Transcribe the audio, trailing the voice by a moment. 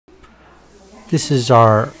This is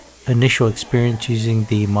our initial experience using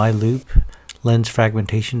the MiLoop lens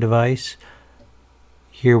fragmentation device.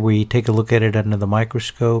 Here we take a look at it under the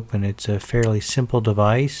microscope, and it's a fairly simple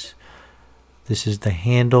device. This is the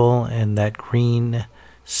handle, and that green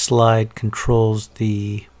slide controls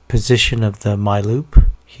the position of the MiLoop.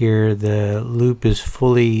 Here the loop is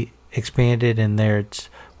fully expanded, and there it's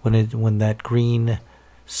when that green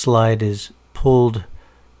slide is pulled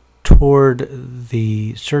toward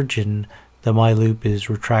the surgeon, the MiLoop is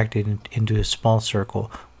retracted into a small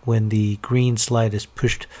circle. When the green slide is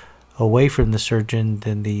pushed away from the surgeon,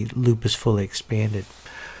 then the loop is fully expanded.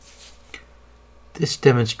 This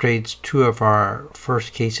demonstrates two of our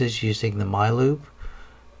first cases using the MiLoop.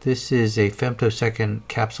 This is a femtosecond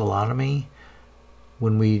capsulotomy.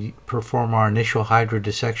 When we perform our initial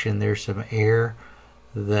hydrodissection, there's some air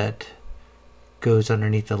that goes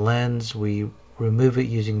underneath the lens. We remove it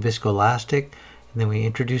using viscoelastic, and then we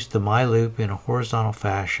introduce the MiLoop in a horizontal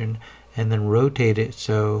fashion and then rotate it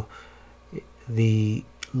so the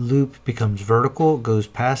loop becomes vertical, goes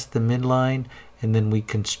past the midline, and then we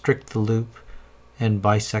constrict the loop and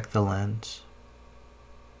bisect the lens.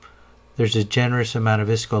 There's a generous amount of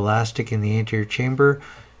viscoelastic in the anterior chamber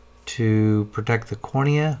to protect the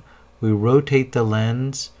cornea. We rotate the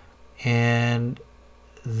lens and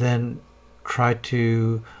then try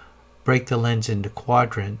to break the lens into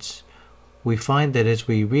quadrants. We find that as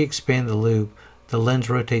we re-expand the loop, the lens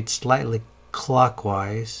rotates slightly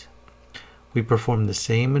clockwise. We perform the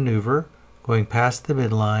same maneuver, going past the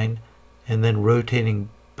midline and then rotating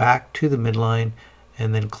back to the midline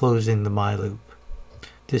and then closing the MiLoop.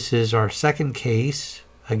 This is our second case.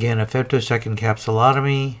 Again, a femtosecond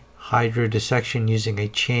capsulotomy, hydrodissection using a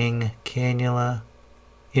Chang cannula.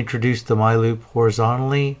 Introduce the MiLoop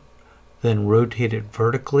horizontally, then rotate it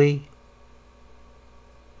vertically.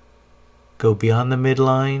 Go beyond the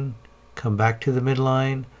midline, come back to the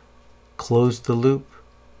midline, close the loop,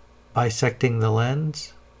 bisecting the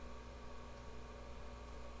lens.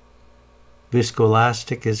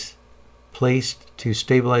 Viscoelastic is placed to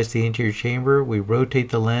stabilize the anterior chamber. We rotate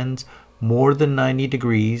the lens more than 90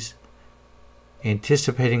 degrees,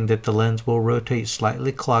 anticipating that the lens will rotate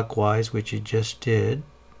slightly clockwise, which it just did.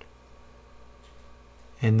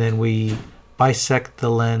 And then we bisect the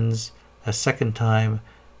lens a second time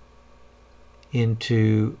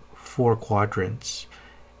into 4 quadrants.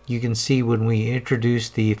 You can see when we introduce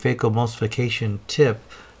the phacoemulsification tip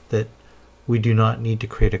that we do not need to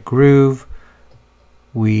create a groove.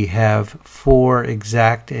 We have 4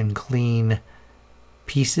 exact and clean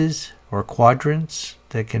pieces or quadrants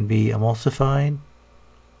that can be emulsified.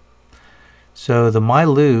 So the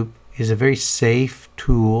MiLoop is a very safe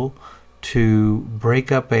tool to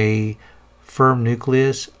break up a firm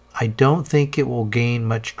nucleus. I don't think it will gain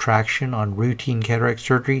much traction on routine cataract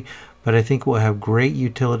surgery, but I think it will have great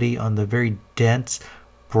utility on the very dense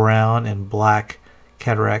brown and black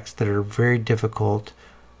cataracts that are very difficult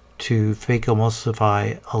to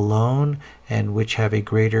phacoemulsify alone and which have a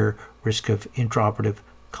greater risk of intraoperative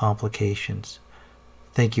complications.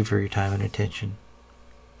 Thank you for your time and attention.